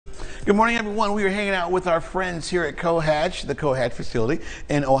Good morning, everyone. We are hanging out with our friends here at Cohatch, the Cohatch facility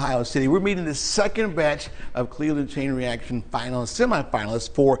in Ohio City. We're meeting the second batch of Cleveland Chain Reaction finalists, semi-finalists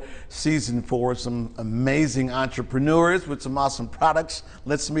for season 4. Some amazing entrepreneurs with some awesome products.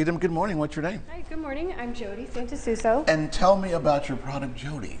 Let's meet them. Good morning. What's your name? Hi, good morning. I'm Jody Santasuso. And tell me about your product,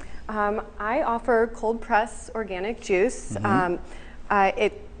 Jody. I offer cold press organic juice.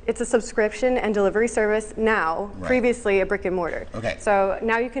 It's a subscription and delivery service now, previously a brick and mortar. Okay. So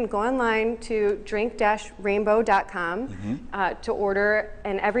now you can go online to drink-rainbow.com to order,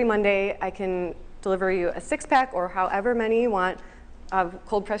 and every Monday I can deliver you a 6-pack or however many you want of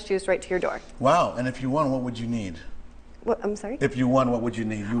cold pressed juice right to your door. Wow. And if you won, what would you need? What, I'm sorry? If you won, what would you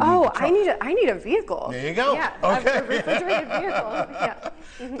need? I need a vehicle. There you go. Yeah, okay. a refrigerated vehicle. Yeah.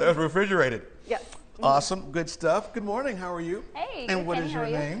 That's refrigerated. Yes. Awesome, good stuff. Good morning, how are you? Hey, and what Kenny, is your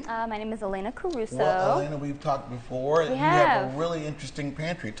name? My name is Elena Caruso. Well, Elena, we've talked before. You have a really interesting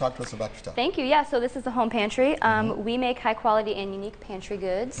pantry. Talk to us about your stuff. Thank you. Yeah, so this is the home pantry. We make high quality and unique pantry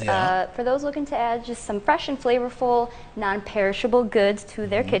goods. For those looking to add just some fresh and flavorful, non-perishable goods to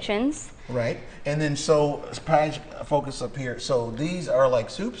their kitchens. Right, and then so focus up here. So these are like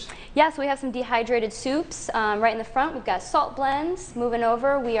soups? Yeah, so we have some dehydrated soups right in the front. We've got salt blends. Moving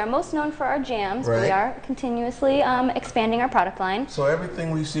over, we are most known for our jams, but we are continuously expanding our product line. So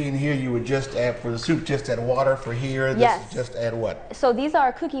everything we see in here, you would just add, for the soup, just add water. For here, this is just add what? So these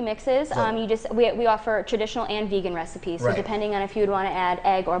are cookie mixes. We offer traditional and vegan recipes. So depending on if you would want to add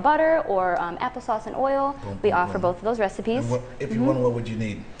egg or butter or applesauce and oil, we offer both of those recipes. And if you want, what would you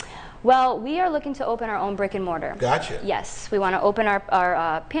need? Well, we are looking to open our own brick and mortar. Gotcha. Yes, we want to open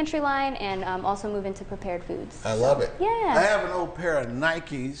our pantry line and also move into prepared foods. I love it. Yeah. I have an old pair of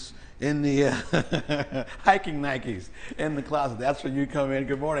Nikes in the hiking Nikes in the closet. That's where you come in.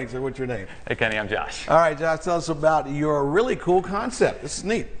 Good morning, sir. What's your name? Hey, Kenny, I'm Josh. All right, Josh, tell us about your really cool concept. This is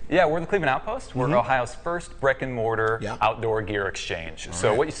neat. Yeah, we're the Cleveland Outpost. We're Ohio's first brick and mortar outdoor gear exchange.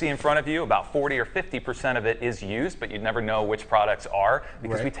 So what you see in front of you, about 40 or 50% of it is used, but you never know which products are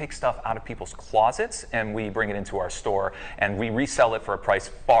because we take stuff out of people's closets and we bring it into our store and we resell it for a price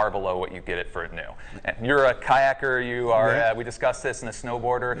far below what you get it for new. And you're a kayaker, you are, we discussed this, and a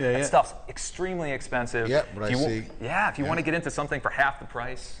snowboarder. That stuff's extremely expensive. Yep, but if you want to get into something for half the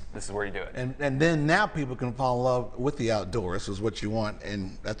price, this is where you do it. And then now people can fall in love with the outdoors is what you want,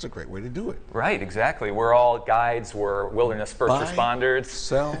 and that's a great way to do it. Right, exactly. We're all guides, we're wilderness first responders.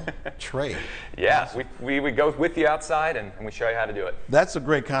 Sell, trade. Yeah, awesome. we go with you outside and we show you how to do it. That's a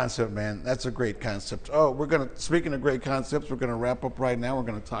great concept, man. That's a great concept. Oh, speaking of great concepts, we're gonna wrap up right now. We're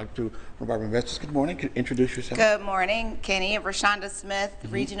gonna talk to one of our investors. Good morning, introduce yourself. Good morning, Kenny. Rashonda Smith,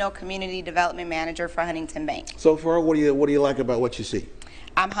 Regional Community Development Manager for Huntington Bank. So far, what do you like about what you see?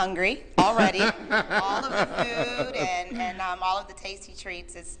 I'm hungry already. All of the food and all of the tasty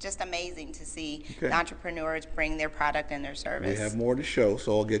treats. It's just amazing to see the entrepreneurs bring their product and their service. We have more to show,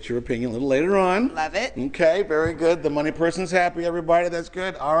 so I'll get your opinion a little later on. Love it. Okay, very good. The money person's happy, everybody. That's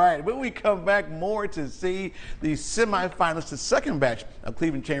good. All right, when we come back, more to see the semifinalists, the second batch of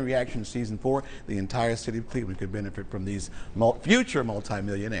Cleveland Chain Reaction Season 4. The entire city of Cleveland could benefit from these future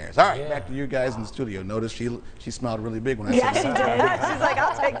multimillionaires. All right, back to you guys in the studio. Notice she smiled really big when I said that. She did. She's like,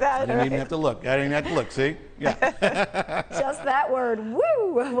 I'll take that. I didn't even have to look. I didn't even have to look. See? Yeah. Just that word,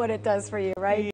 woo, what it does for you, right?